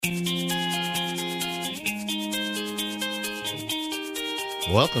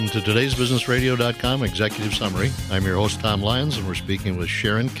Welcome to today's BusinessRadio.com Executive Summary. I'm your host, Tom Lyons, and we're speaking with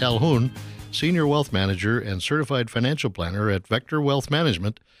Sharon Calhoun, Senior Wealth Manager and Certified Financial Planner at Vector Wealth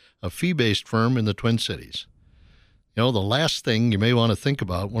Management, a fee-based firm in the Twin Cities. You know, the last thing you may want to think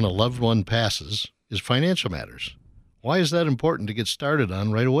about when a loved one passes is financial matters. Why is that important to get started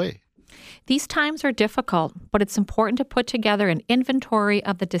on right away? These times are difficult, but it's important to put together an inventory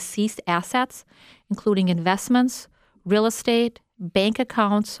of the deceased assets, including investments, real estate, bank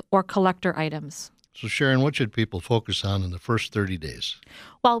accounts, or collector items. So, Sharon, what should people focus on in the first 30 days?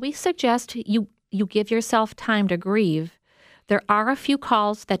 While we suggest you give yourself time to grieve, there are a few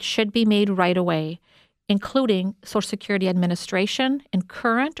calls that should be made right away, including Social Security Administration and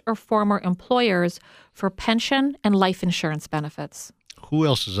current or former employers for pension and life insurance benefits. Who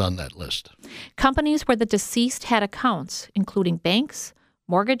else is on that list? Companies where the deceased had accounts, including banks,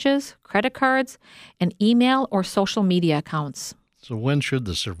 mortgages, credit cards, and email or social media accounts. So when should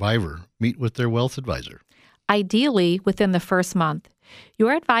the survivor meet with their wealth advisor? Ideally, within the first month.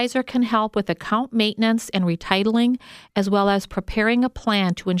 Your advisor can help with account maintenance and retitling, as well as preparing a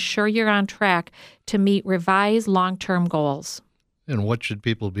plan to ensure you're on track to meet revised long-term goals. And what should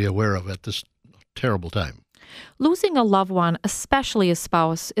people be aware of at this terrible time? Losing a loved one, especially a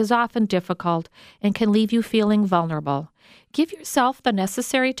spouse, is often difficult and can leave you feeling vulnerable. Give yourself the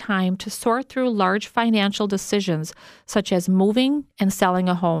necessary time to sort through large financial decisions, such as moving and selling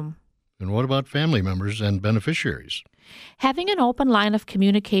a home. And what about family members and beneficiaries? Having an open line of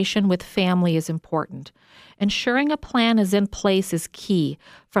communication with family is important. Ensuring a plan is in place is key,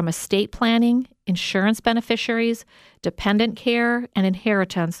 from estate planning, insurance beneficiaries, dependent care, and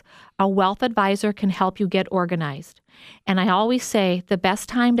inheritance. A wealth advisor can help you get organized. And I always say the best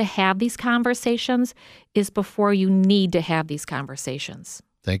time to have these conversations is before you need to have these conversations.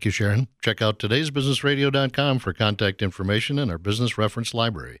 Thank you, Sharon. Check out today'sbusinessradio.com for contact information and our business reference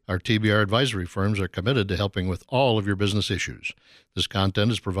library. Our TBR advisory firms are committed to helping with all of your business issues. This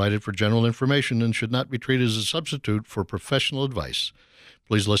content is provided for general information and should not be treated as a substitute for professional advice.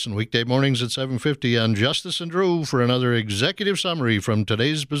 Please listen weekday mornings at 7:50 on Justice and Drew for another executive summary from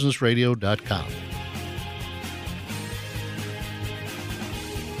today'sbusinessradio.com.